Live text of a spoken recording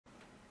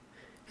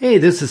Hey,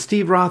 this is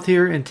Steve Roth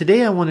here, and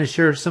today I want to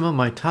share some of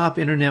my top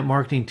internet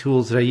marketing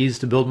tools that I use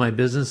to build my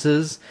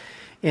businesses.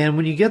 And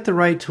when you get the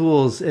right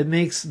tools, it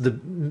makes the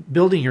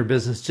building your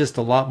business just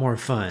a lot more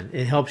fun.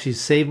 It helps you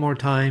save more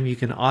time. You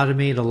can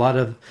automate a lot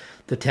of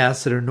the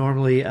tasks that are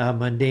normally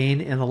mundane,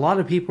 and a lot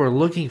of people are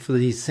looking for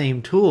these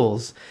same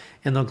tools,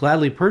 and they'll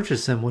gladly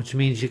purchase them, which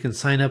means you can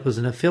sign up as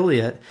an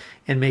affiliate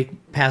and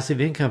make passive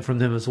income from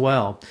them as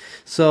well.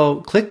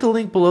 So click the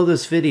link below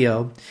this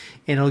video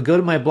and it'll go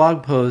to my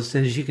blog post,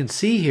 and as you can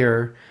see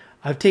here,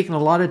 I've taken a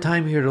lot of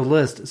time here to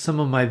list some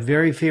of my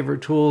very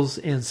favorite tools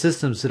and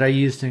systems that I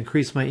use to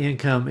increase my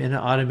income and to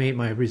automate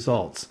my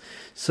results.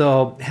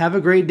 So have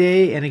a great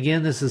day, and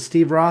again, this is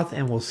Steve Roth,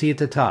 and we'll see you at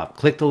the top.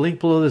 Click the link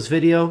below this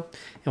video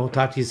and we'll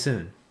talk to you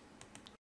soon.